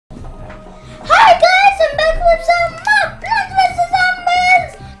Hi guys, I'm back with some more Plants vs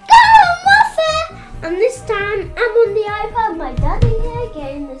Zombies! Go Muffet! And this time I'm on the iPad. My daddy here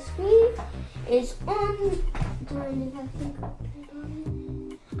getting the screen is on.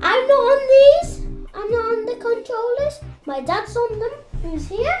 I'm not on these. I'm not on the controllers. My dad's on them. Who's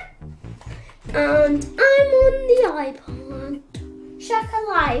here? And I'm on the iPad. Shackle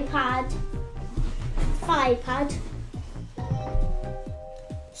iPad. iPad.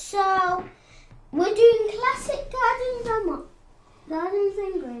 So we're doing classic gardens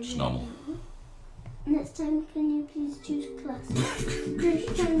and gradient. It's normal. Next time, can you please choose classic?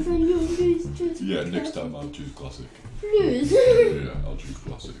 Next time, can you please choose Yeah, next time I'll choose classic. Please. Yeah, I'll choose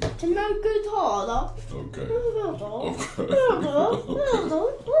classic. To make it harder. Okay.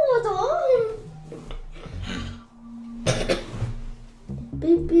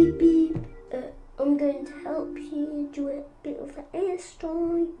 Beep, beep, beep. I'm going to help you do a bit of an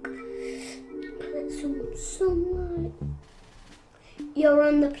airstrike. Put some sunlight. You're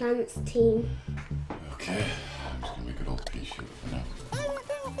on the plants team. Okay, I'm just going to make it all pea shit for now.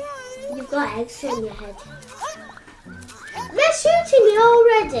 You've got eggs on your head. They're shooting me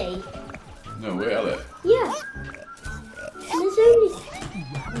already. No way, are they? Yeah. There's only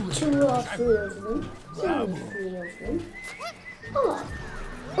 2 or 3 of them. There's only 3 of them. Oh,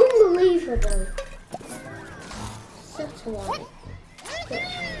 unbelievable. Such a light.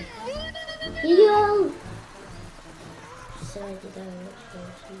 Yo! Sorry, did I watch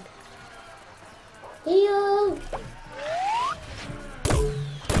something? Yo!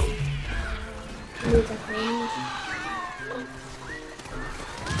 Need a hand.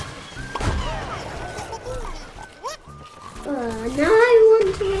 Now I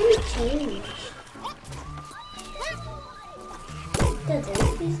want to really change. Daddy,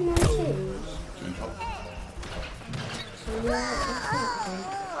 please not change. Change what? So yeah, that's that then.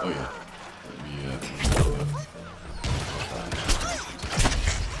 Oh yeah.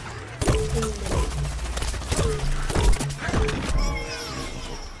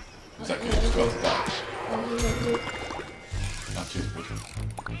 Is that good as well? That's it, button.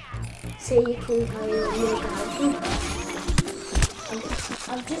 So you can carry on your garden.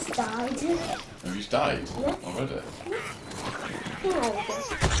 I've just died. Have you died? Yeah. Already? Yeah,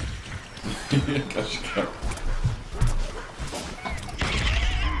 Yeah, gosh, you can.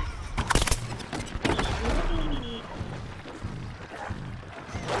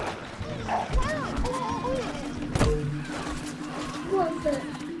 what the?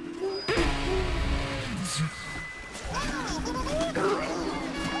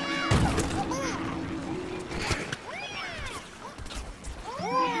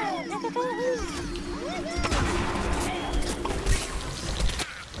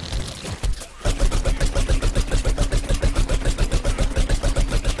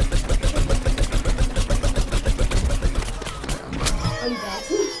 I'm dead.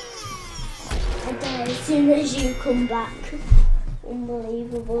 I die as soon as you come back.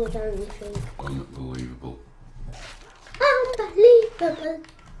 Unbelievable, don't you think? Unbelievable. Unbelievable.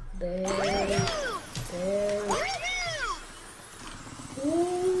 Boo.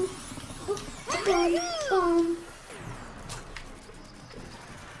 Boo. Bum, bum.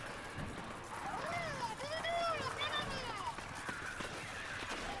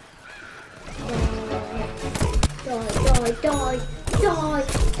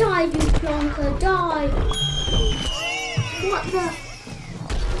 Die, you plonker, die! What the?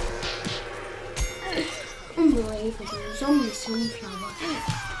 Unbelievable, zombie sunflower.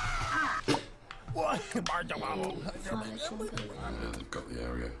 Fire something. Yeah, they've got the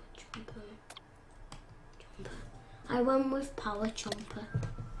area. Chomper. I went with power chomper.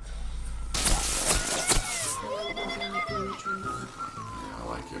 Yeah, I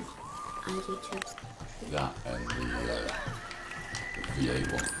like it. I do too. That and the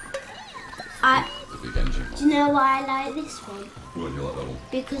V8 one. The big engine Do one. you know why I like this one? Why do you like that one?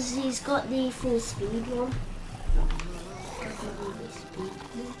 Because he's got the full speed one.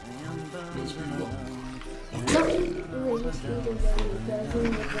 Full speed one.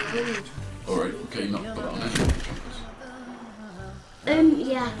 Alright, okay, not put that on any.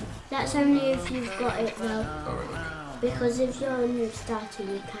 Yeah, that's only if you've got it though. Alright, okay. Because if you're a new starter,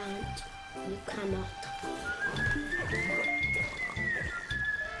 you can't. You cannot.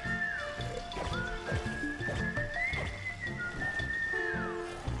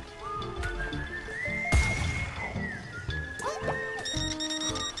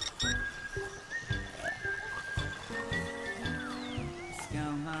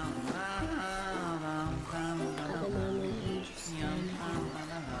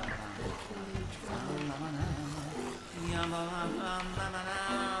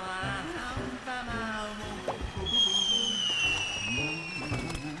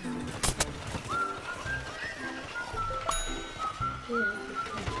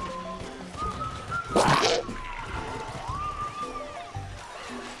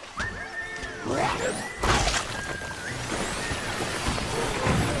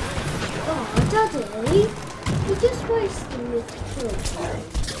 Oh, Daddy, you're just wasting this kill.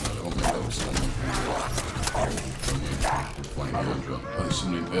 Oh, there's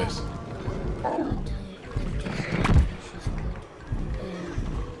somebody in base.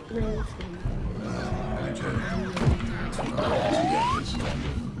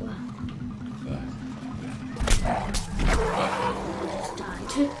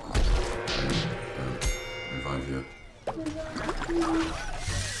 Revive you.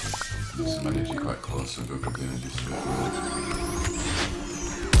 There's some energy quite close, so go grab the energy straight away.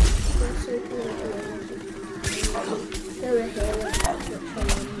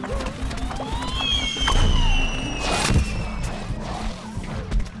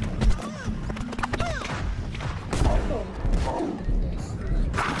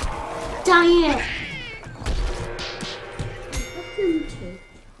 Dang it!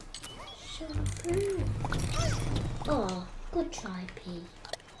 Oh, good try, P.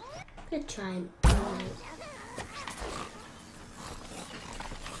 Good try.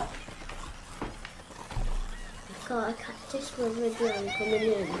 I've got a cactus with a drone coming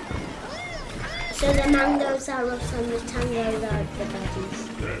in. So the mangoes are us and the tangos are the baddies.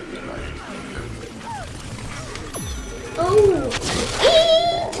 Oh! Eat!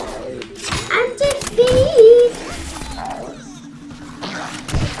 And defeat!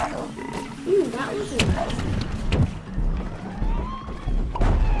 That was nice.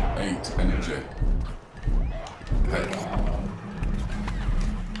 8 energy. Okay.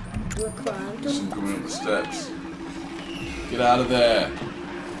 Some coming up the steps. Get out of there.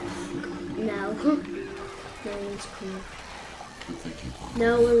 No. No one's coming. Good thinking.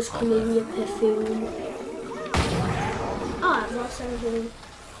 No one's coming, you buffoon. Oh, I've lost everything.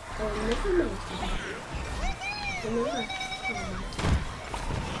 Oh, never mind. Never.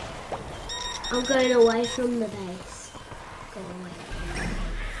 I'm going away from the base. Go away.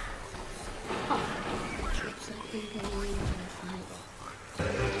 Oh. Looks like I'm going into a fight.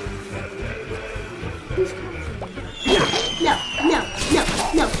 Who's catching me? No.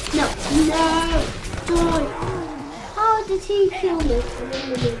 Die. How did he kill me from in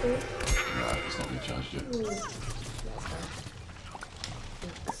the middle? Right, it's not recharged yet.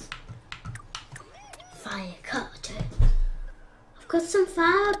 Fire cutter. I've got some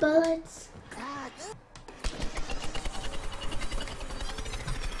fire bullets.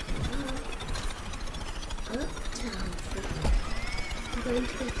 Uptown. I'm going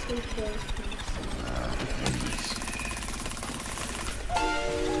to get some kills first.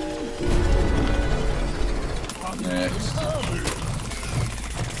 Next.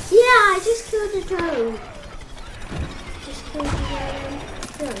 Yeah, I just killed a drone. Just killed a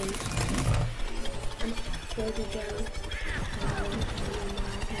drone. I killed a drone.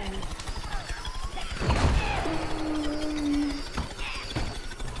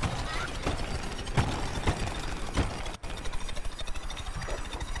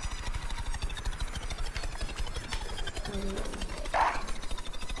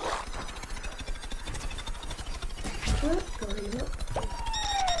 Going up.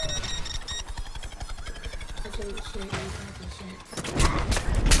 I don't see any bodies yet.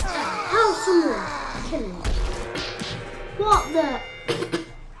 How someone killing me? What the?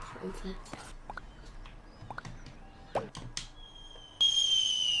 Unfair.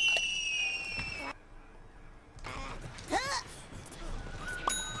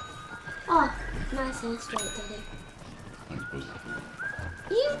 Oh, nice airstrike, Daddy. Thanks, bud.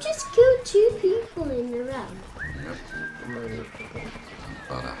 You just killed 2 people in a row. Yep.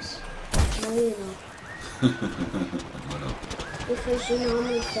 Badass. No, you're not. Why not? Because you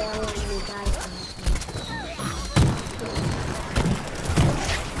normally fail when you die first.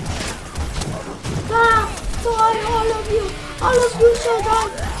 Ah! Die, all of you! All of you shall die!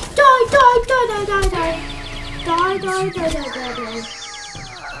 Die! Die!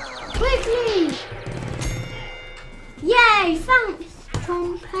 Quickly! Yay! Thanks,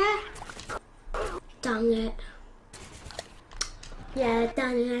 Trumpet! Dang it. Yeah,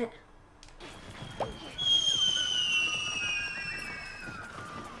 dang it.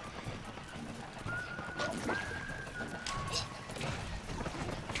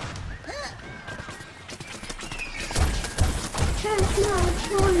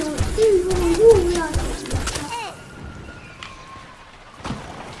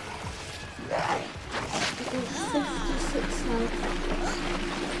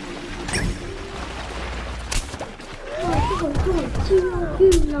 You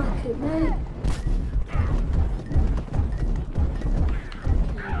like it, mate.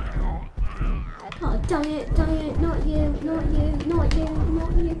 Oh, dang it, not you, not you, not you, not you,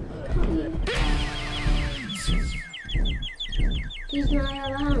 not you.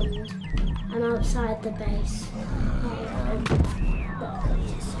 inside the base.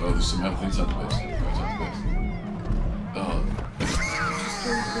 Oh, there's some health inside the base. Oh,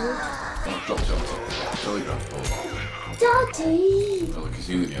 dropped it on top. Telegraph ball. Daddy! Oh, look, he's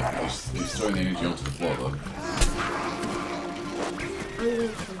healing you. He's throwing the energy onto the floor, though. I'm going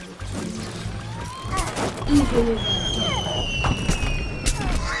to even if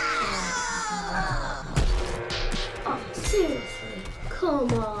oh, seriously?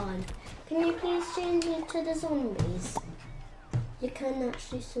 Come on. Can you please change it to the zombies? You can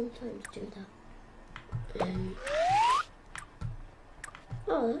actually sometimes do that.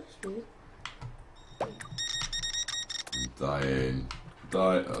 Oh, that's new. I'm dying.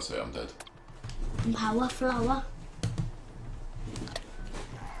 Die. That's it, I'm dead. Power flower.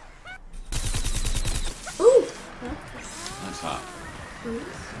 Ooh! Nice hat.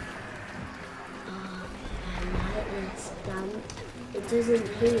 Thanks. I like this plant. It doesn't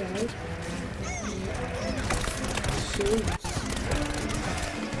heal. It shoots.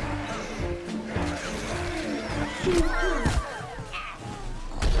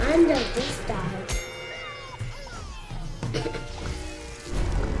 And I just died.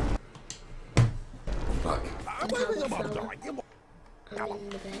 Back. I'm in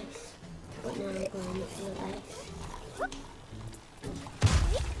the base. But now I'm going up to the base.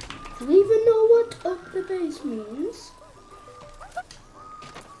 Do we even know what up the base means?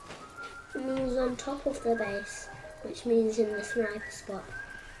 It means on top of the base, which means in the sniper spot.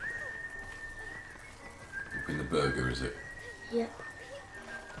 Up in the burger, is it? Yep.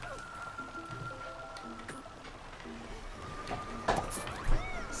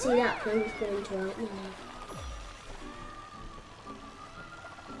 See that plane's going to help me now.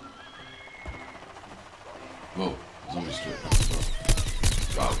 Whoa, zombie strip.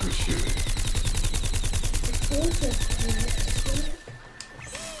 Wow, good shooting.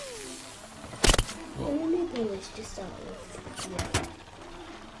 Only bullets to start with.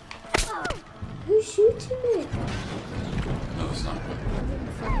 Who's shooting me? Another sniper.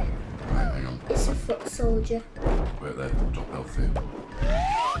 Right, hang on. It's a foot soldier. Wait there, drop health here.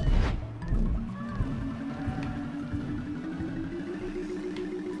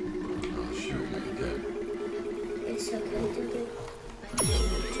 Oh, shoot me again. It's okay to do.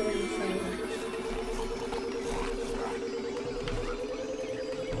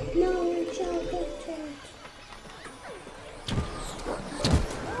 No, child, get it.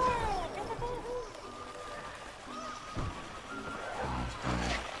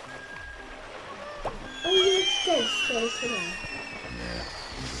 Oh, you're dead straight away. Yeah.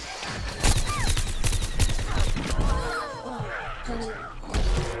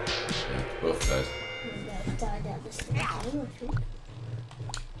 Yeah, both dead. They died at the same time, I think.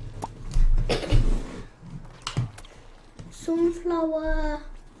 Sunflower.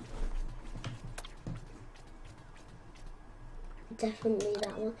 Definitely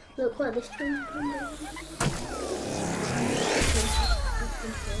that one. Look what this one.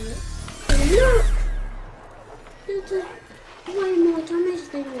 Look! There's way more damage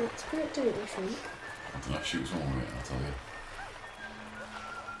than you expect, don't you think? That shoots one way, I'll tell you.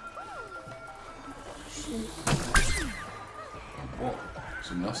 What?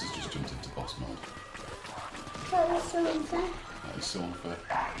 Someone else has just jumped into boss mode. That was so unfair. That is so unfair.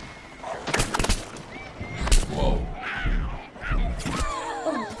 Whoa.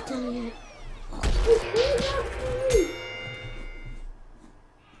 Oh, damn it.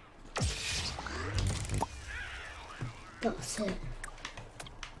 That's it.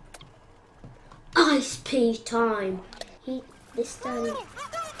 Ice pea time. This time,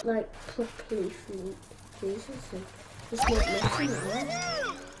 like, properly freezes him. He's not messing around.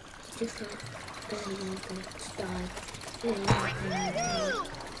 He's just like, oh my god, die. Oh my god.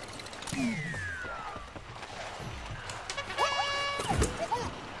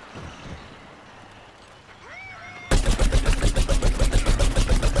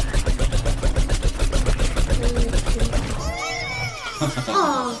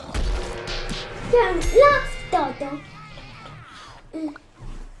 Oh, don't laugh, Dada.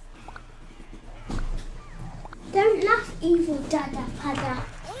 Don't laugh, evil Dada Pada.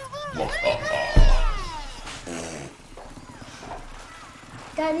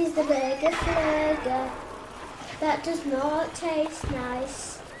 Daddy's the burger flagger. That does not taste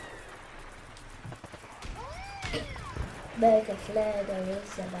nice. Burger flagger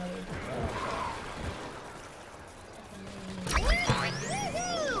is a very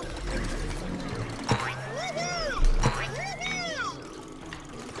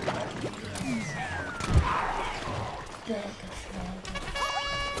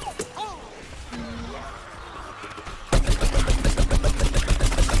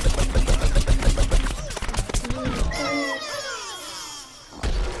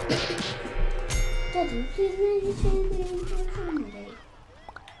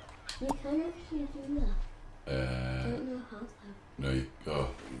You can actually do that. I don't know how though. No,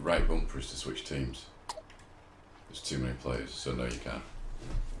 right bumper is to switch teams. There's too many players, so no, you can't.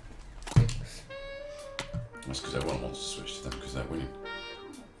 That's because everyone wants to switch to them because they're winning.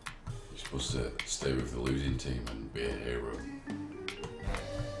 You're supposed to stay with the losing team and be a hero.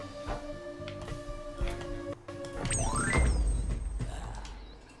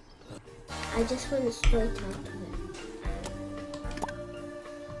 I just went straight out of it.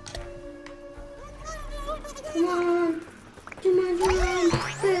 Come on! Come on, come on!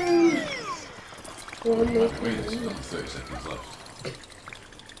 Boom! One more Wait, it's got 30 seconds left.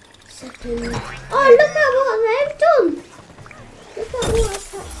 Second. Oh, look at what they've done! Look at what's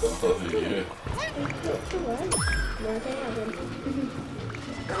happened. Oh, yeah. No, they haven't.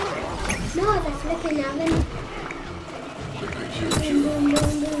 No, they're flipping haven't. Quick, shoot. Come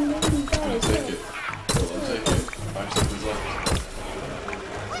on, take it. Come on, take it. 5 seconds left.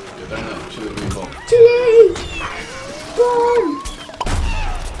 Get down there, chili bean bomb. Chili! Bomb!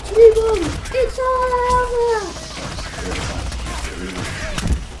 Chili bomb! It's all over!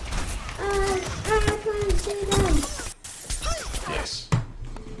 I can't see them. Yes.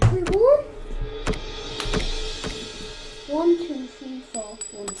 We won? 1, 2, 3, 4.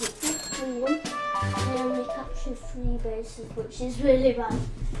 1, 2, 3, 3, 1. I only captured 3 bases, which is really bad.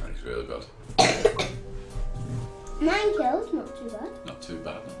 That's really bad. 9 kills, not too bad. Not too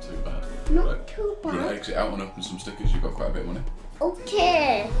bad, not too bad. Not too bad. Yeah, exit out and open some stickers, you've got quite a bit of money.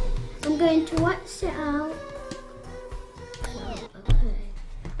 Okay, I'm going to exit out. Okay.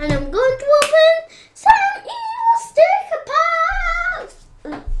 And I'm going to open some evil sticker packs.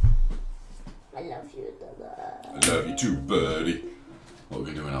 I love you, Dada. I love you too, buddy. What are we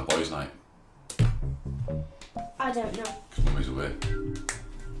going to do in our boys' night? I don't know. Because Mummy's away.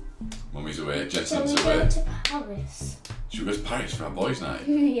 Mummy's away, Shall Jensen's we away. go to Paris? Should we go to Paris for our boys' night?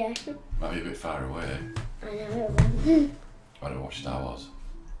 Yeah. Might be a bit far away. I know. Better watch Star Wars.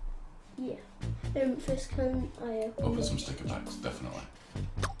 Yeah. First can I Open some sticker packs, definitely.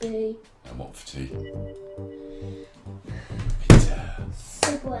 B. And what for tea? Pizza.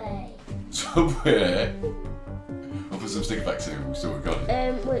 Subway. Subway. Open some sticker packs in, we've still got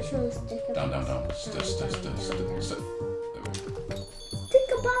it. Which one's sticker Down. packs? There we go.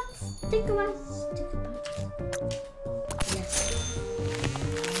 Sticker packs. Sticker packs. Sticker packs. Yes.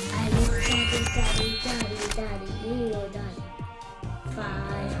 I love daddy, you your daddy. 5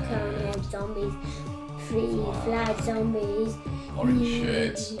 conehead zombies, 3 flag zombies. Orange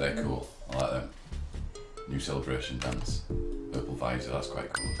shades, they're cool. I like them. New celebration dance. Purple visor, that's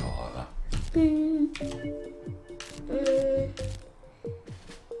quite cool. I like that.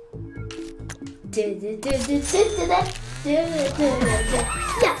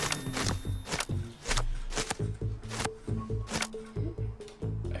 Yeah.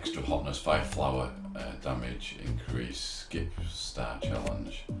 Extra hotness, 5 flower damage, increase, skip star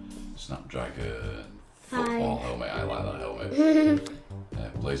challenge, snapdragon, football helmet, I like that helmet.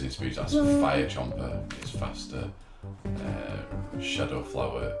 Blazing speed, that's fire chomper, is faster. Shadow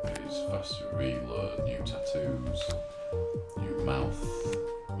flower is faster reload, new tattoos, new mouth.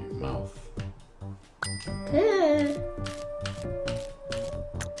 Good.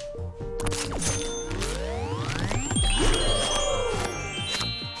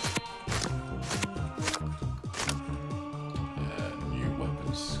 New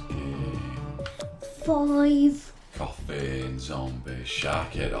weapon skin. 5. Coffin, zombie,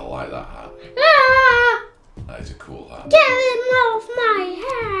 shark head, I like that hat. Ah! That is a cool hat. Get him off my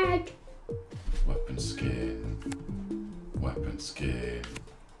head! Weapon skin.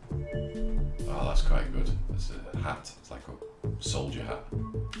 Oh, that's quite good. It's a hat. It's like a soldier hat.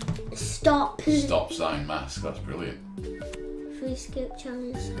 Stop. Stop sign mask. That's brilliant. 3 skip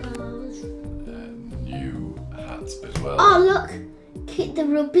challenge scars. New hat as well. Oh look! Kick the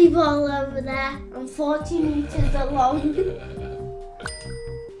rugby ball over there. I'm 40 meters along.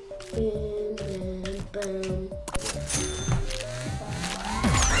 Boom, boom, boom.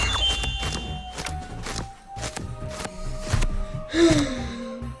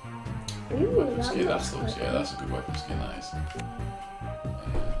 Weapon skin, that's a good weapon skin, that is.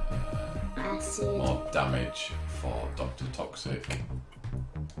 Acid. More damage for Dr. Toxic.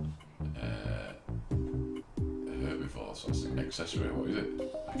 Herbivore, so that's an accessory, what is it?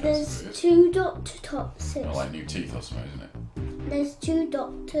 There's 2 Dr. Toxics. Oh, like new teeth or something, isn't it? There's 2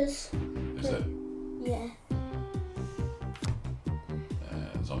 doctors. Is it? Yeah.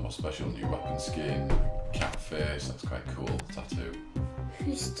 Zombie special, new weapon skin, cat face, that's quite cool, tattoo.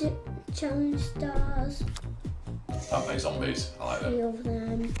 3 skip challenge stars. Vampire zombies, I like 3 them. of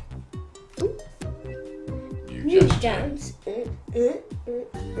them. New New gesture. dance.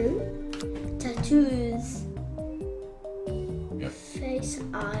 tattoos. Yep. Face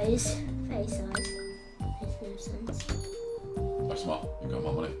eyes. Face eyes. Makes no sense. That's smart. You've got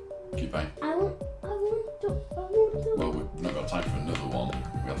more money. Keep buying. I want to. Well, we've not got time for another one.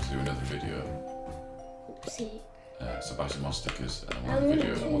 We have to do another video. See. So buy some more stickers and then we'll have a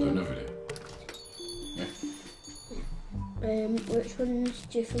video and we'll do another video. Yeah? Which ones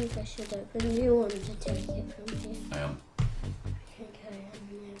do you think I should open? You want to take it from here? I am. Okay,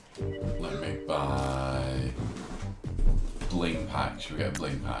 Let me buy bling pack. Should we get a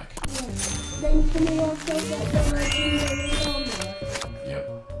bling pack? yeah. Then can we also get the legendary armor? Yep.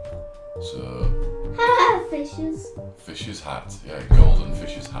 So Fishes. fish's hat. Yeah, golden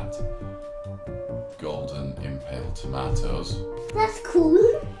fish's hat. Golden impaled tomatoes. That's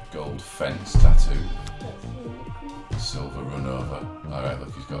cool. Gold fence tattoo. That's really cool. Silver run over. Alright,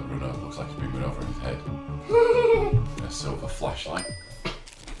 look, he's got run over. Looks like he's been run over in his head. And a silver flashlight.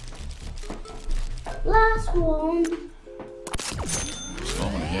 Last one. So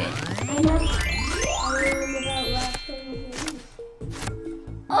many here. And that's about last one.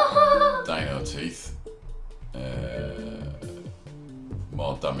 Oh! Dino teeth.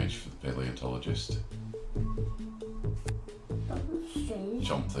 More damage for the paleontologist. Strange.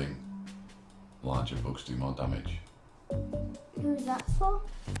 Chomp thing. Larger bugs do more damage. Who's that for?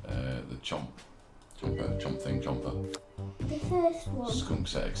 The chomp thing chomper. The first one. Skunk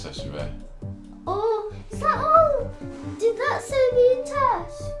set accessory. Oh, is that all? Did that say the entire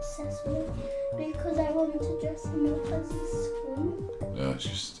accessory? Because I want to dress him up as a skunk. No, it's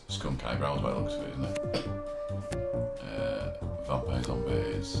just skunk eyebrows by the looks of it, isn't it? Vampire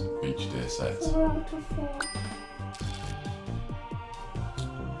zombies. Beach day set. 4 out of 4.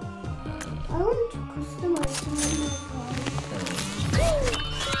 I want to customize them on my phone.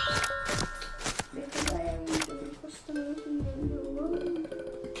 Because I am doing customizing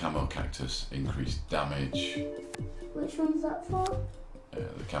them. Camo cactus. Increased damage. Which one's that for?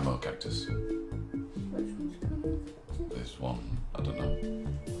 The camo cactus. Which one's coming? This one, I don't know.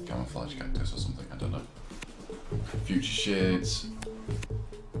 Camouflage cactus or something, I don't know. Future shades.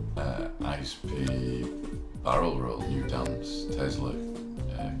 Ice P. Barrel roll. New dance. Tesla.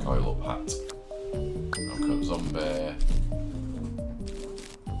 Coil up hat. Uncut zombie.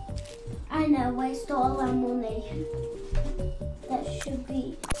 I know, waste all our money. That should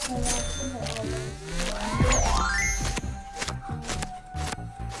be the rest of it all.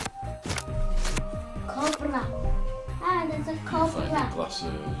 Cobra. Ah, there's a Finding cobra.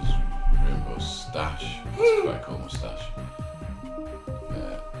 glasses. Rainbow stash. It's quite a cool moustache.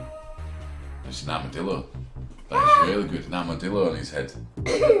 It's an armadillo. That's really good. An armadillo on his head.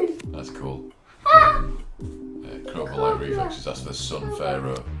 That's cool. Crowbar light reflexes. That's for the Sun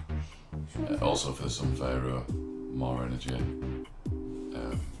Pharaoh. Also for the Sun Pharaoh. More energy.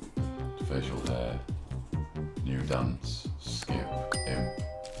 Facial hair. New dance. Skip.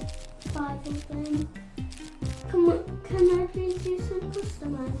 5 of them. Can I please do some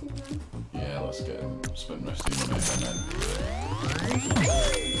customizing then? Yeah, let's get him. Spend the rest of your money and then.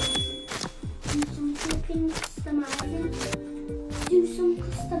 Do some flipping customizing. Do some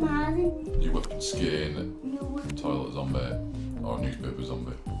customizing. New weapon skin. No one. Toilet zombie. Or newspaper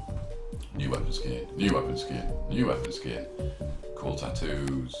zombie. New weapon skin. New weapon skin. New weapon skin. Cool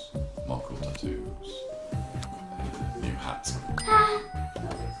tattoos. More cool tattoos. New hat.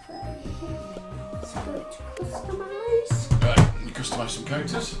 Let's go to customize. Right, you customise some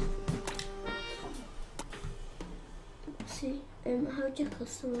characters. See, how do you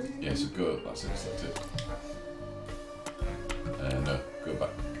customize? Yeah, so go. That's it. Select it. No, go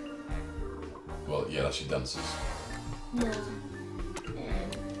back. Well, yeah, that's your dancers. No.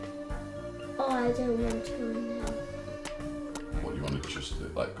 Oh, I don't want to go now. What do you want to just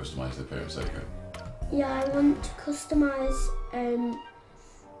like customise the appearance? There you go. Yeah, I want to customize.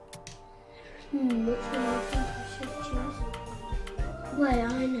 Which one I think I should choose? Wait, I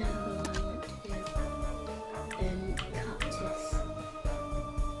know what I want to do. Cactus.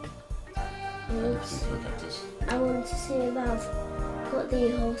 For the cactus. I want to see if I've got the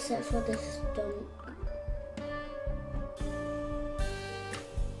whole set for this done.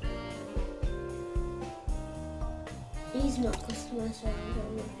 He's not customised, so I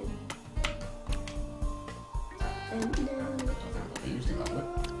don't want him. No. I used it that way.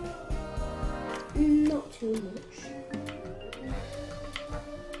 Not too much.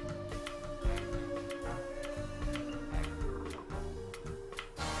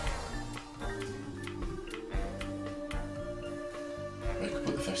 You could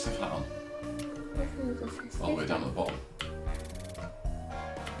put the festive hat on. Festive. All the way down at the bottom.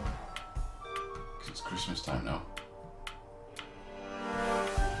 Because it's Christmas time now.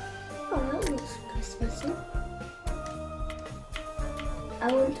 Oh, that looks Christmassy.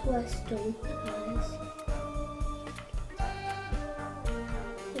 I want to wear stone, guys.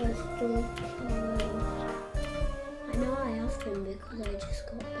 Wear stone. I know I have them because I just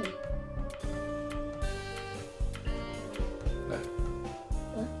got them. There.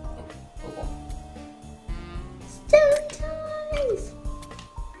 What? Oh, Stone ties!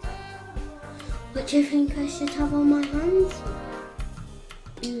 What do you think I should have on my hands?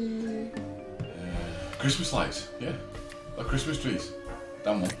 Christmas lights, yeah. Or Christmas trees.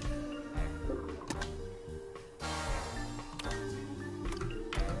 That one.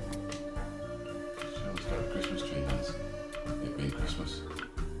 Shell's got a Christmas tree hands. It being Christmas.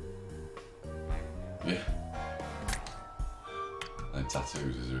 Yeah. And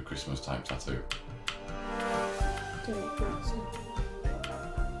tattoos, is there a Christmas type tattoo? Don't think so.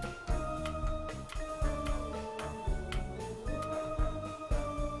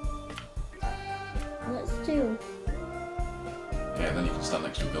 Let's do. Yeah, then you can stand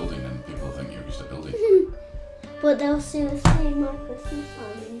next to a building and people will think you're just a building. But they'll still see my Christmas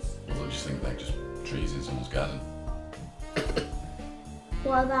signs. Or they'll just think they're just trees in someone's garden.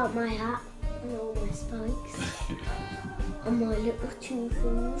 What about my hat and all my spikes and my little two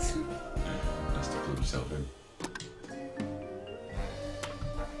things? Just to plug yourself in.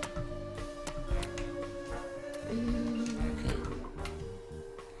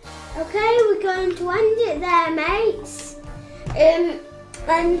 Okay, we're going to end it there, mates. And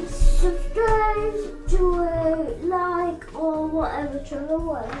subscribe to like or whatever channel,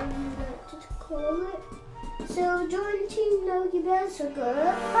 whatever you like to call it. So join Team Logie Bears. So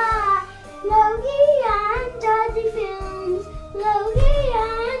goodbye, Logie and Daddy Films. Logie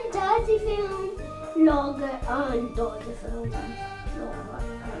and Daddy Films. Logie and Daddy Films. Logie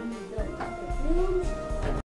and Daddy Films.